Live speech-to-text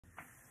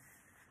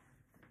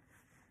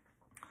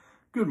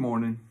Good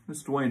morning. This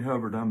is Dwayne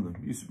Hubbard. I'm the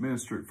music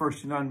minister at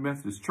First United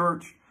Methodist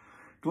Church.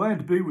 Glad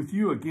to be with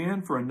you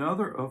again for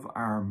another of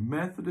our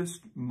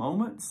Methodist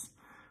Moments,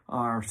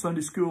 our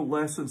Sunday school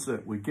lessons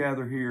that we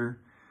gather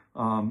here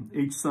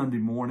each Sunday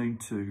morning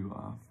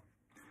to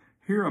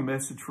hear a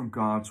message from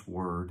God's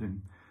Word.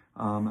 And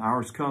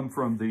ours come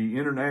from the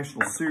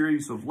international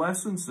series of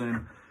lessons,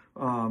 and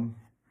we're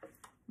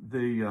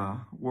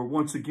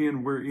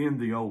in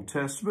the Old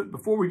Testament.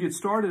 Before we get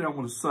started, I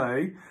want to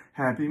say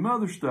Happy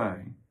Mother's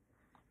Day.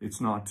 It's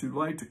not too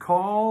late to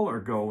call or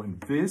go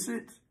and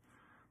visit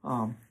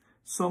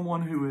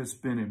someone who has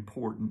been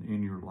important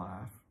in your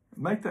life.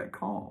 Make that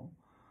call.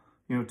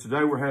 You know,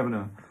 today we're having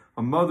a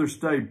Mother's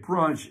Day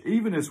brunch,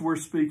 even as we're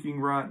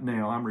speaking right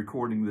now. I'm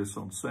recording this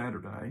on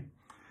Saturday.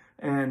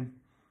 And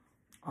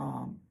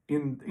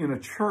in a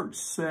church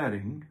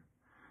setting,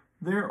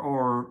 there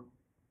are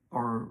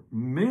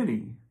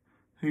many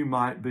who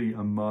might be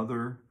a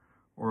mother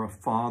or a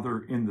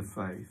father in the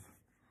faith.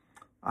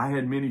 I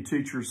had many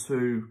teachers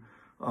who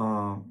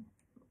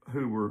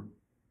were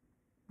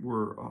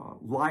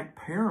like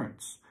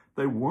parents.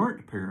 They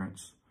weren't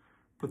parents,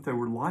 but they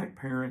were like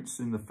parents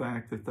in the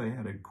fact that they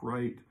had a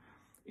great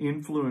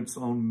influence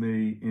on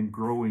me in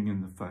growing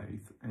in the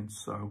faith. And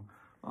so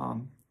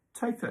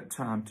take that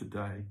time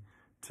today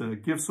to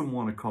give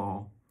someone a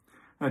call.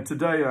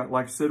 Today,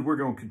 like I said, we're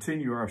going to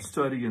continue our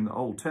study in the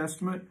Old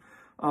Testament.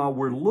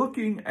 We're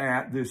looking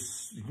at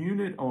this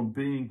unit on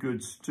being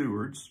good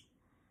stewards.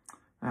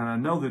 And I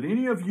know that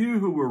any of you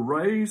who were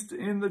raised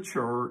in the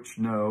church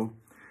know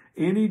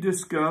any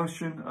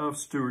discussion of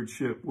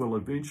stewardship will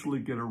eventually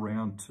get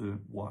around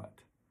to what?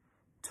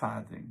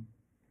 Tithing.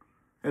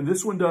 And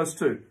this one does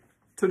too.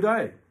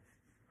 Today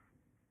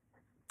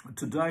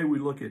we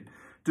look at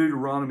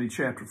Deuteronomy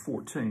chapter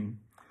 14.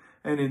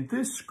 And in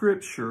this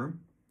scripture,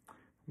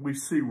 we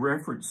see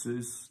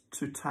references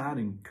to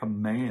tithing,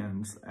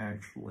 commands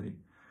actually,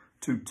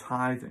 to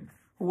tithing.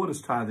 Well, what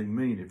does tithing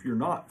mean if you're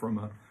not from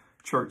a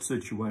church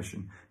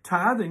situation?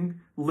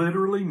 Tithing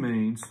literally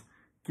means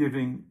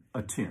giving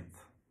a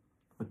tenth.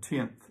 A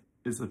tenth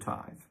is a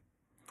tithe.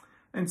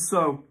 And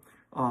so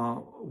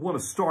I want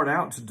to start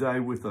out today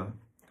with a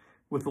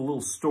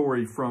little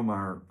story from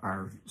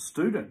our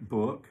student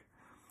book.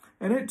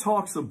 And it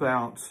talks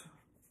about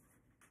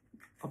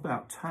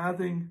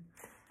tithing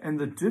and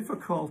the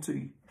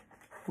difficulty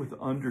with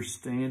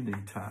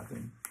understanding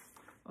tithing.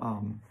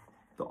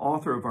 The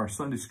author of our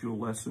Sunday school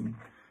lesson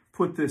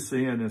put this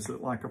in as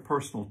like a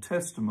personal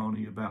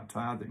testimony about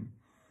tithing.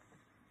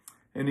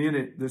 And in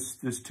it,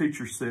 this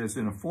teacher says,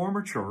 in a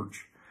former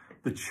church,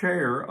 the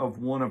chair of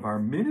one of our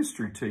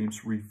ministry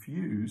teams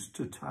refused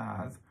to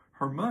tithe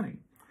her money.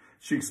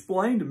 She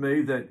explained to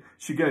me that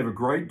she gave a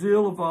great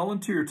deal of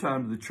volunteer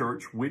time to the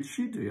church, which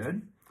she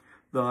did.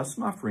 Thus,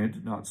 my friend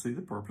did not see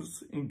the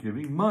purpose in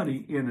giving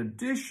money in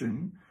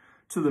addition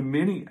to the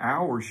many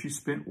hours she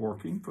spent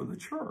working for the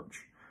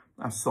church.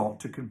 I sought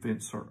to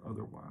convince her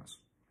otherwise.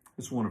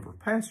 As one of her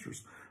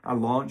pastors, I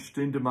launched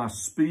into my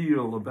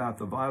spiel about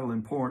the vital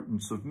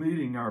importance of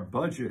meeting our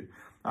budget.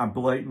 I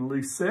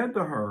blatantly said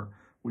to her,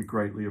 "We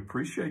greatly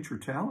appreciate your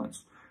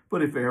talents,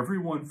 but if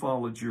everyone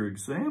followed your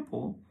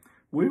example,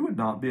 we would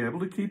not be able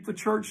to keep the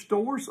church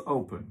doors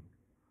open."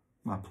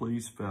 My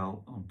pleas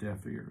fell on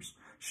deaf ears.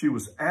 She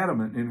was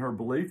adamant in her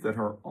belief that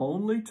her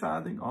only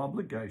tithing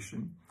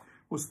obligation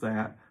was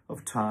that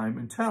of time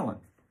and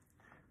talent.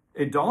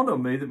 It dawned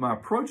on me that my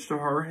approach to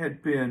her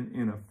had been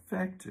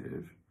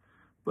ineffective,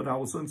 but I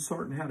was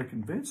uncertain how to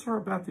convince her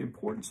about the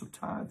importance of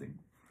tithing.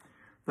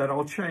 That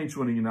all changed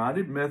when a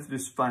United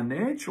Methodist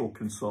financial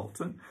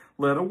consultant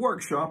led a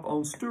workshop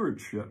on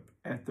stewardship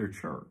at their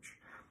church.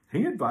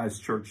 He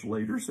advised church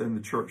leaders and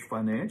the church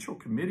financial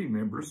committee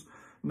members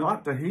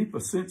not to heap a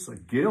sense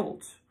of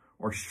guilt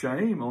or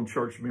shame on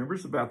church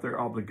members about their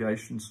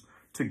obligations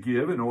to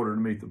give in order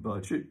to meet the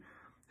budget.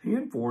 He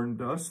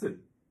informed us that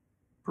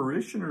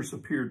parishioners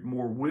appeared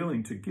more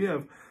willing to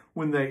give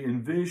when they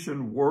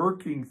envisioned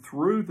working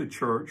through the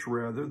church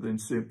rather than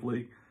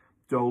simply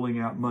doling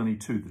out money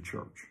to the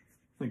church.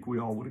 I think we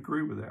all would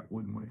agree with that,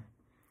 wouldn't we?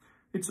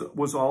 It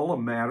was all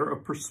a matter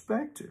of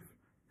perspective,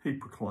 he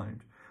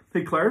proclaimed.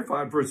 He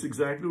clarified for us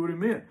exactly what it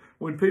meant.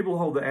 When people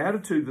hold the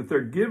attitude that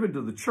they're given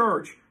to the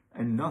church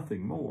and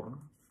nothing more,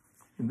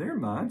 in their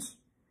minds,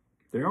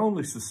 they're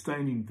only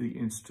sustaining the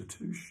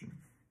institution.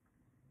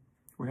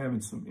 We're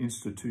having some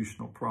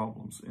institutional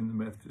problems in the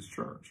Methodist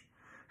Church.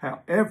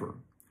 However,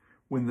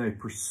 when they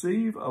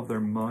perceive of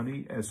their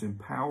money as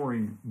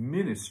empowering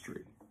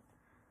ministry,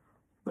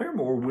 they're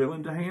more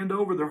willing to hand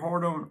over their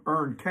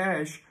hard-earned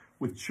cash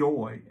with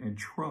joy and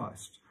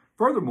trust.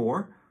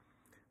 Furthermore,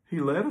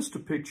 he led us to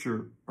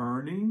picture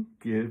earning,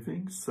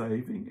 giving,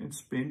 saving, and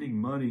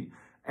spending money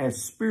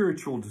as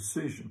spiritual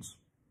decisions.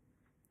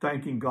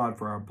 Thanking God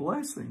for our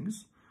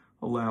blessings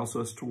allows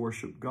us to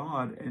worship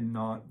God and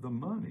not the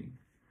money.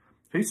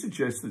 He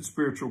suggests that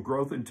spiritual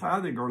growth and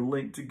tithing are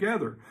linked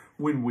together.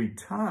 When we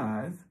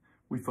tithe,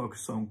 we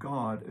focus on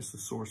God as the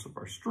source of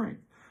our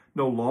strength.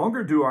 No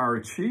longer do our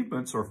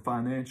achievements or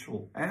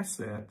financial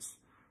assets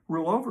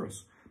rule over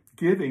us.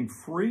 giving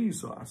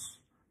frees us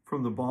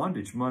from the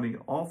bondage money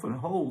often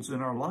holds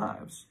in our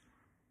lives.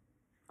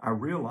 I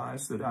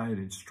realized that I had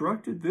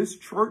instructed this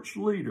church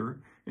leader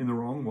in the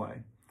wrong way.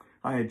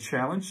 I had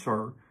challenged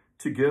her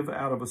to give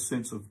out of a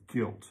sense of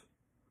guilt.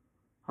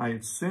 I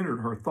had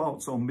centered her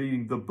thoughts on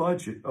meeting the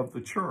budget of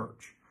the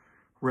church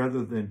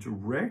rather than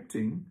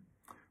directing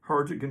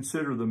her to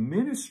consider the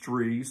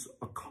ministries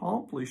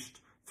accomplished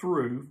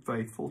through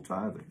faithful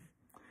tithing.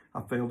 I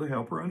failed to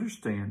help her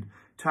understand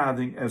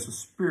tithing as a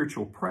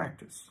spiritual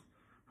practice.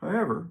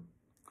 However,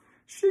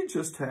 she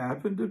just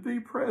happened to be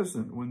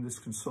present when this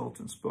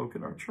consultant spoke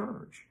at our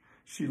church.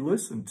 She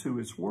listened to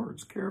his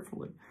words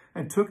carefully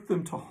and took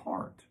them to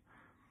heart.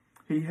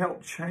 He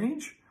helped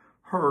change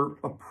her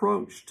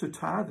approach to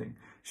tithing.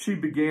 She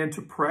began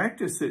to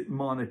practice it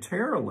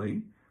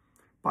monetarily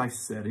by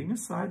setting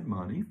aside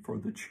money for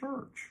the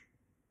church.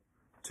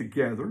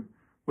 Together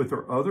with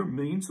her other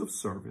means of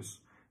service,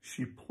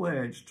 she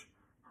pledged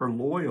her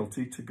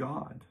loyalty to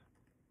God.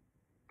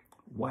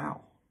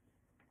 Wow.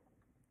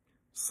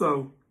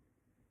 So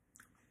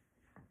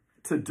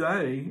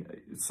today,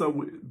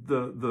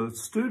 the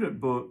student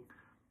book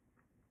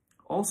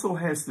also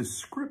has this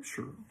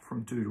scripture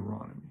from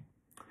Deuteronomy.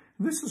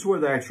 And this is where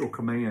the actual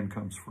command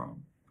comes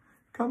from.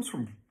 It comes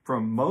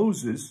from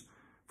Moses,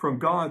 from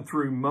God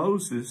through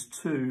Moses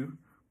to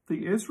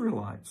the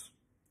Israelites.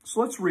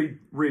 So let's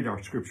read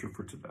our scripture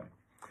for today.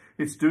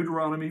 It's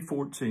Deuteronomy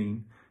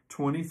 14,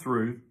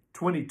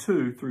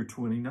 22 through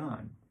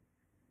 29.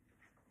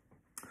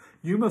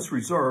 You must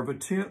reserve a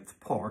 10th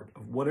part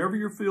of whatever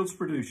your fields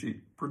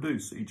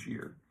produce each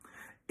year.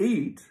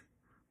 Eat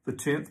the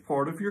 10th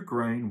part of your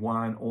grain,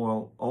 wine,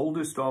 oil,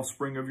 oldest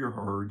offspring of your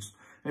herds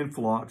and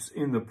flocks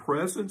in the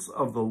presence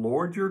of the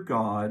Lord your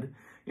God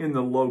in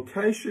the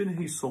location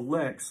he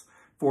selects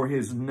for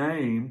his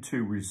name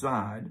to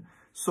reside,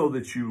 so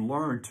that you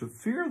learn to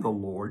fear the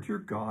Lord your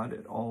God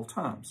at all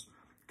times.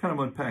 Kind of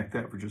unpack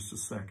that for just a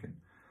second.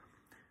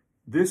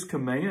 This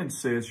command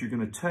says you're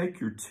going to take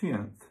your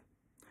 10th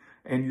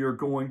and you're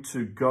going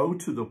to go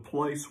to the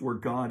place where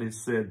God has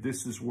said,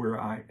 this is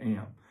where I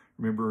am.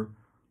 Remember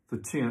the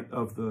tent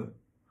of the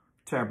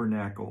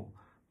tabernacle,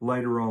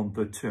 later on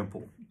the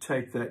temple.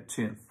 Take that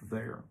 10th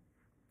there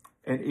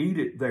and eat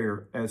it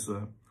there as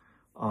an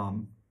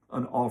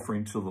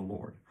offering to the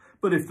Lord.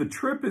 But if the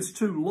trip is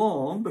too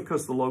long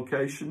because the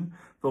location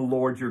the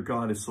Lord your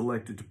God has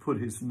selected to put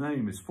his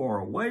name is far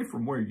away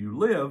from where you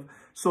live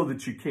so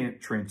that you can't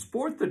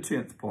transport the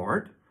 10th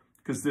part,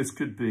 because this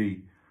could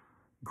be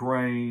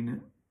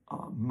grain,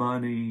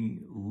 money,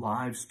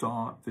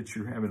 livestock that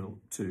you're having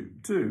to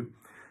do,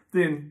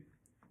 then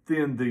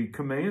the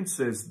command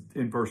says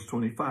in verse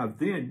 25,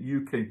 then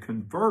you can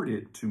convert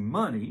it to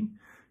money,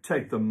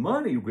 take the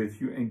money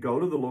with you and go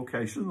to the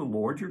location the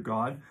Lord your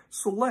God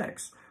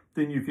selects.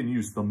 Then you can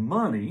use the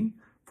money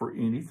for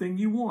anything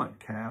you want,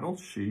 cattle,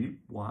 sheep,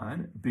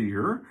 wine,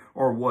 beer,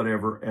 or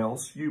whatever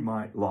else you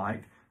might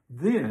like.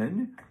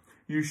 Then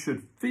you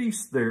should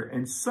feast there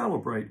and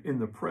celebrate in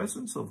the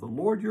presence of the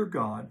Lord your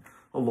God,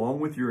 along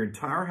with your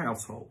entire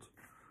household.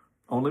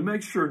 Only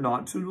make sure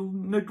not to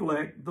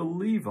neglect the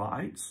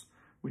Levites.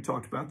 We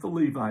talked about the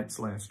Levites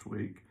last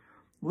week.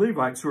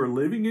 Levites who are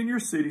living in your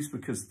cities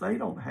because they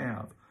don't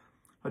have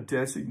a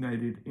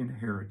designated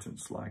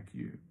inheritance like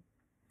you.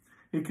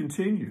 It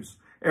continues,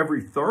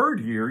 every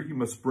third year, you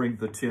must bring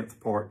the 10th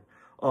part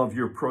of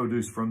your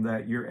produce from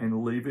that year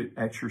and leave it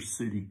at your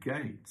city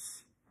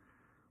gates.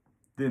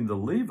 Then the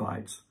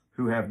Levites,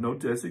 who have no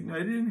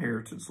designated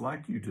inheritance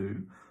like you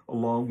do,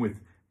 along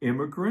with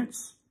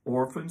immigrants,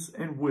 orphans,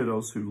 and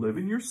widows who live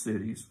in your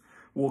cities,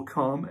 will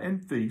come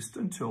and feast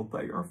until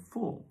they are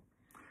full.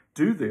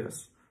 Do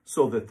this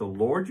so that the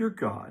Lord your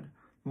God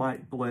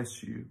might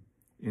bless you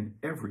in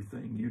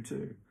everything you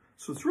do.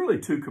 So it's really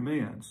two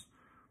commands.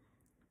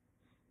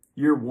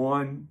 Year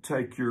one,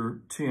 take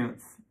your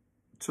 10th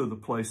to the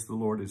place the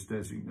Lord has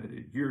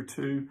designated. Year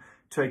two,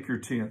 take your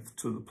 10th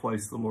to the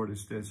place the Lord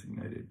has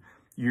designated.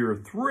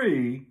 Year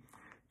three,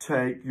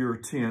 take your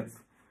 10th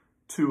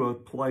to a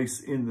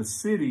place in the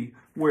city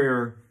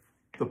where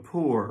the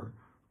poor,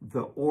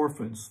 the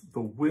orphans,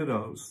 the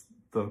widows,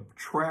 the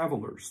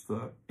travelers,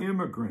 the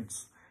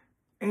immigrants,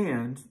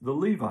 and the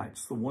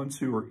Levites, the ones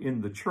who are in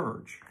the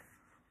church,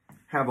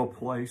 have a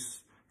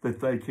place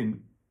that they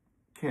can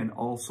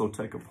also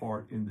take a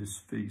part in this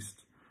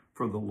feast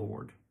for the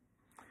Lord.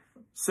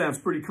 Sounds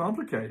pretty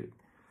complicated.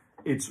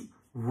 It's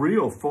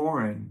real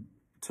foreign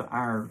to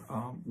our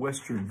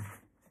Western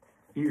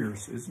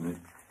ears, isn't it?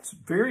 It's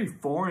very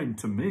foreign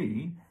to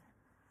me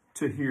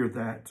to hear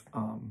that,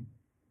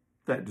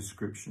 that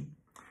description.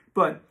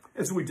 But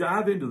as we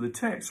dive into the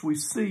text, we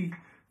see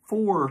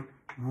 4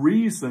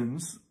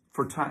 reasons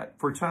for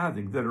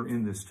tithing that are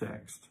in this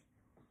text.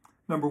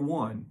 Number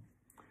 1,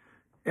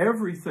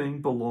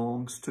 everything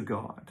belongs to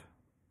God.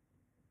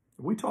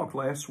 We talked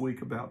last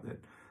week about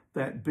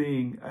that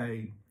being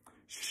a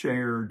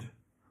shared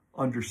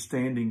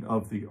understanding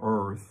of the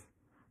earth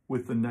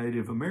with the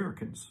Native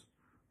Americans.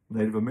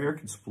 Native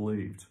Americans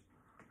believed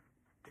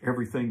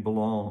everything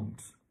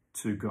belonged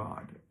to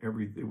God.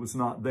 It was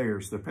not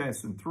theirs. They're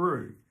passing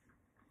through.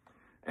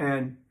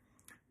 And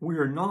we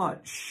are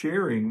not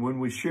sharing, when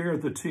we share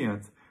the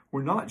tenth,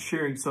 we're not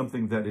sharing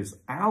something that is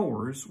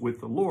ours with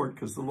the Lord,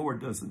 because the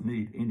Lord doesn't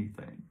need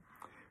anything.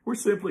 We're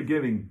simply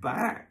giving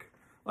back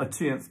a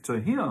tenth to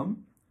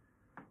him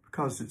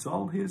because it's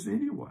all his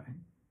anyway.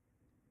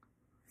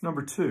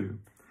 Number two,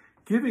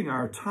 giving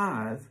our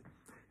tithe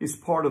is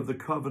part of the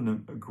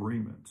covenant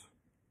agreement.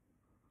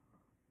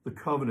 The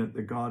covenant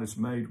that God has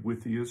made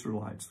with the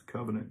Israelites, the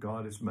covenant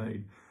God has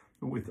made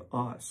with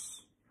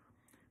us.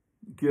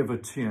 Give a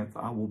tenth,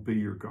 I will be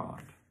your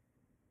God.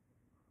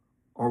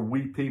 Are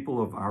we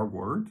people of our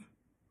word?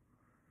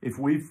 If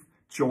we've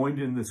joined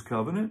in this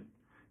covenant,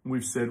 and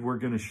we've said we're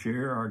going to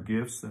share our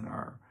gifts and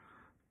our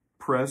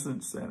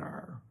presence and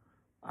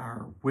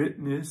our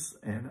witness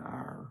and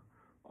our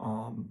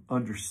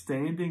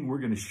understanding, we're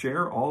going to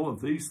share all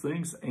of these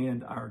things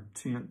and our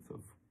tenth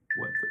of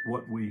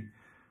what we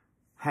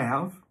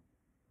have.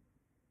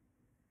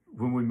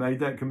 When we made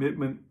that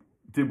commitment,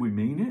 did we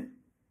mean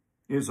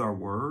it? Is our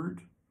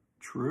word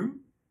true?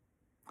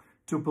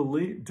 Do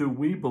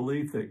we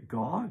believe that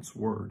God's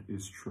word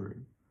is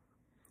true?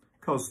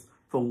 Because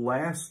the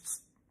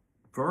last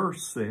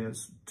verse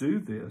says, do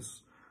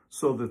this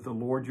so that the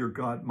Lord your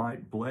God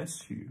might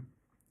bless you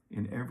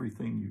in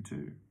everything you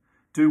do.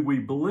 Do we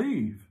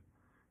believe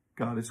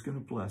God is going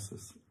to bless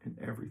us in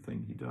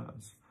everything he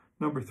does?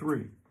 Number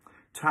three,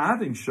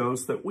 tithing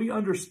shows that we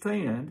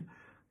understand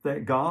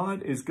that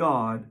God is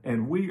God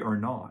and we are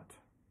not.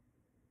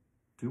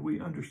 Do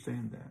we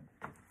understand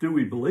that? Do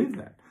we believe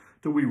that?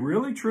 Do we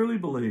really truly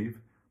believe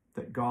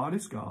that God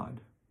is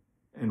God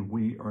and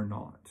we are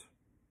not?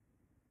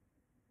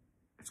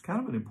 It's kind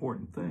of an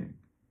important thing.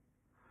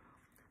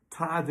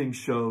 Tithing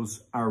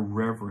shows our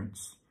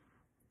reverence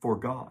for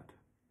God,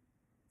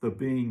 the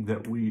being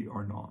that we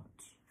are not.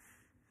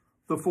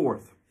 The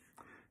fourth,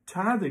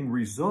 tithing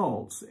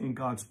results in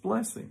God's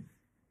blessing.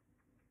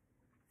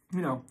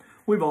 You know,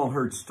 we've all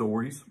heard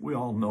stories, we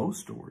all know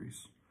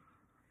stories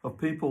of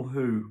people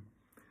who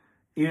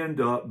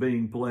end up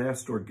being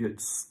blessed or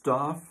get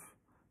stuff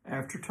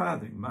after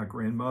tithing. My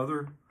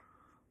grandmother,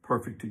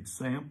 perfect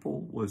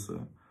example, was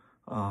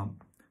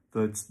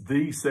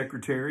the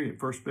secretary at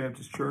First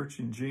Baptist Church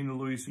in Gina,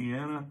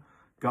 Louisiana.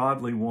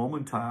 Godly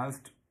woman,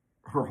 tithed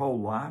her whole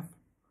life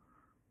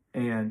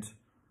and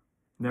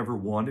never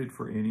wanted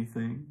for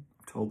anything.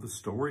 I've told the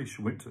story.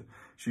 She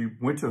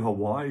went to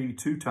Hawaii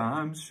 2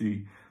 times.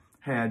 She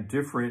had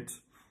different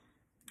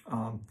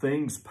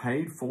things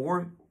paid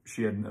for.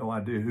 She had no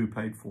idea who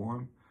paid for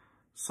them.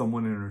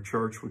 Someone in her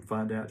church would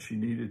find out she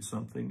needed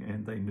something,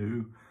 and they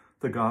knew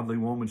the godly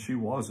woman she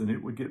was, and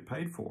it would get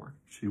paid for.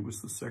 She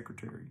was the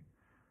secretary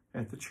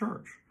at the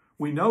church.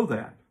 We know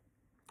that.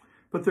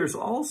 But there's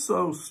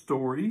also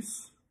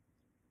stories,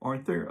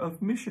 aren't there,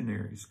 of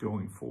missionaries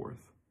going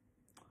forth,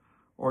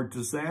 or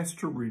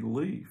disaster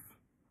relief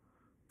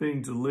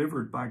being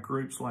delivered by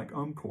groups like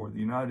UMCOR, the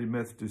United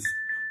Methodist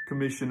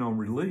Commission on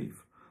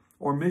Relief,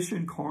 or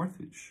Mission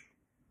Carthage.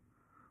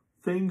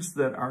 Things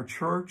that our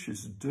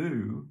churches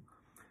do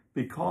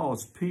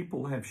because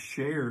people have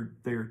shared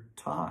their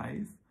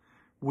tithe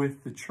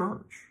with the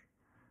church.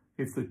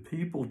 If the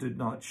people did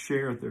not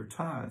share their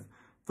tithe,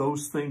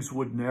 those things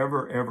would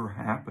never, ever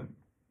happen.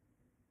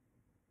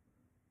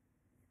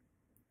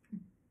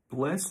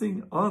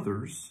 Blessing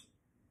others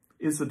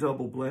is a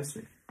double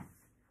blessing.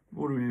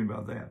 What do we mean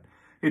by that?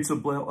 It's a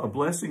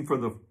blessing for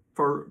the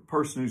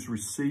person who's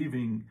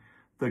receiving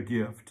the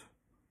gift,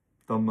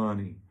 the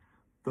money,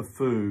 the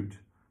food,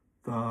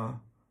 the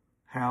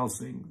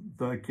housing,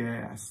 the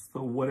gas,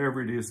 the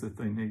whatever it is that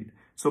they need.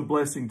 It's a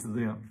blessing to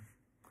them.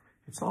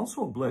 It's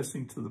also a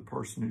blessing to the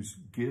person who's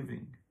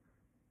giving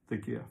the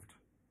gift.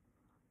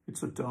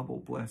 It's a double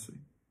blessing.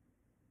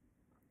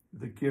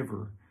 The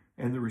giver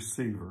and the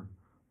receiver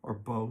are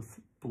both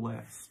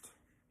blessed.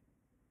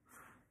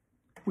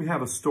 We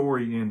have a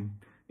story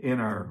in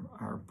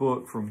our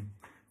book from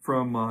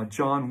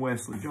John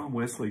Wesley. John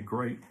Wesley,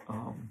 great,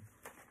 of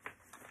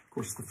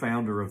course, the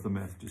founder of the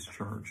Methodist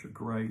Church, a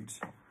great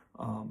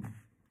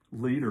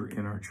leader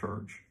in our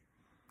church.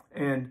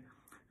 And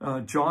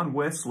John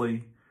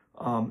Wesley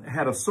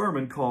had a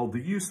sermon called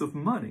The Use of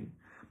Money.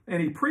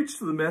 And he preached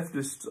to the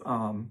Methodists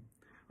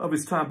of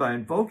his time by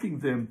invoking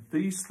them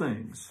these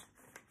things: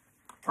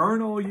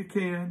 earn all you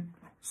can,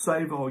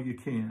 save all you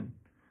can,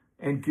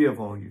 and give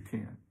all you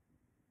can.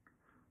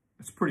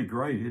 It's pretty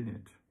great, isn't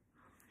it?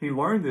 He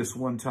learned this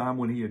one time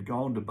when he had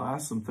gone to buy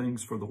some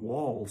things for the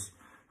walls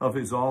of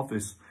his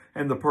office,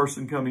 and the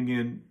person coming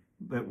in,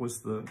 that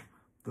was the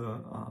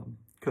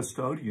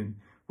custodian,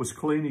 was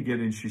cleaning it,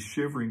 and she's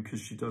shivering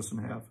because she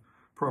doesn't have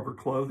proper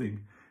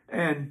clothing.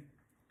 And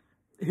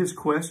his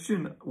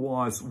question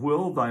was,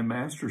 will thy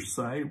master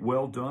say,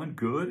 well done,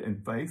 good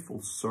and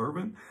faithful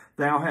servant?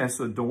 Thou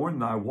hast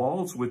adorned thy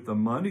walls with the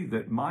money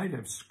that might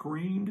have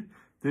screened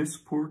this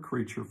poor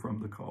creature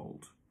from the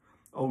cold.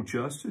 O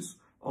justice,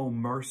 O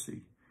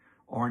mercy,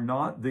 are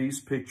not these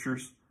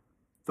pictures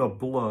the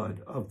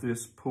blood of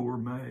this poor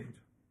maid?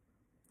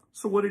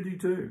 So what did he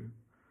do?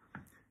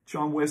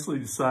 John Wesley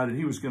decided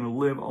he was going to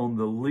live on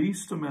the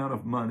least amount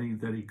of money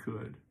that he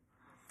could.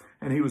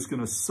 And he was going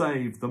to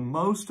save the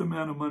most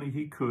amount of money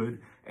he could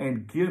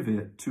and give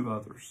it to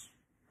others.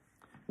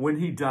 When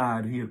he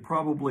died, he had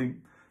probably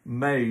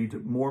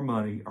made more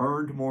money,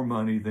 earned more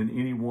money than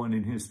anyone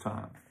in his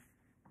time.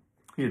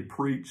 He had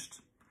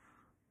preached,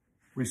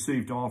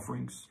 received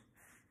offerings.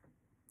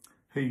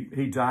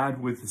 He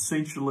died with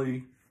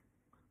essentially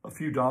a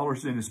few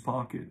dollars in his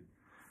pocket,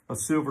 a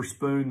silver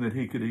spoon that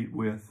he could eat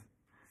with,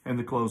 and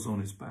the clothes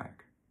on his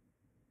back.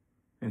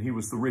 And he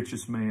was the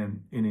richest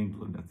man in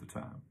England at the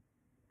time.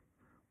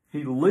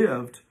 He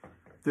lived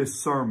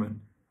this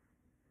sermon,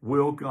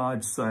 "Will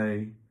God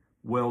say,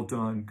 well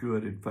done,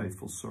 good and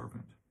faithful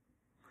servant?"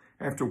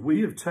 After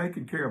we have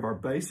taken care of our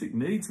basic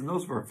needs and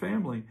those of our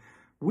family,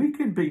 we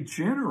can be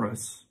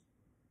generous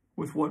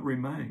with what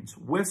remains.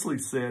 Wesley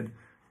said,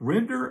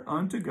 "Render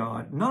unto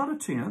God not a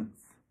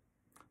tenth,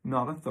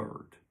 not a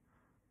third,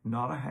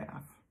 not a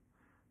half,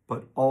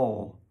 but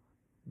all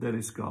that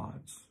is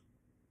God's."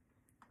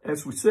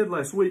 As we said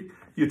last week,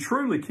 you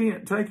truly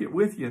can't take it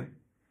with you.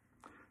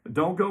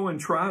 Don't go and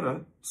try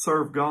to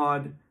serve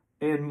God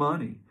and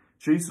money.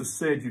 Jesus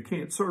said you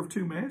can't serve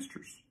two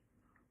masters.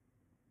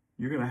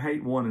 You're going to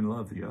hate one and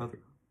love the other.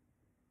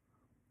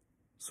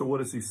 So what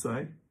does he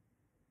say?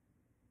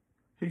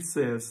 He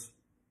says,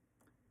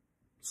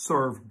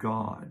 serve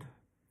God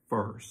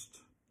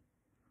first.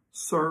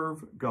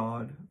 Serve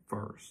God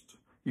first.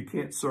 You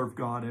can't serve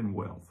God and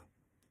wealth.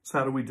 So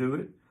how do we do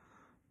it?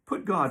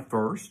 Put God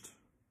first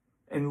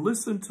and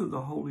listen to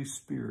the Holy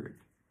Spirit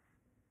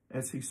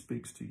as he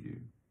speaks to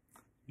you.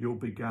 You'll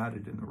be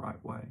guided in the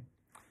right way.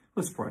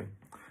 Let's pray.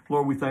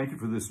 Lord, we thank you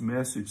for this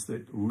message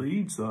that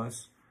leads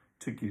us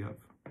to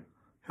give.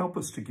 Help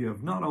us to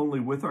give not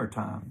only with our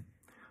time,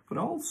 but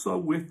also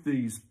with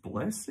these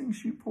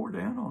blessings you pour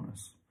down on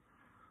us.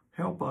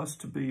 Help us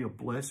to be a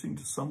blessing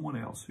to someone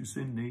else who's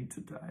in need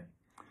today.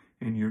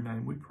 In your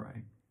name we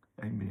pray.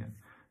 Amen.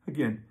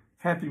 Again,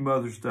 happy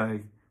Mother's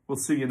Day. We'll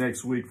see you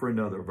next week for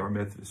another of our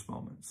Methodist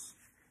Moments.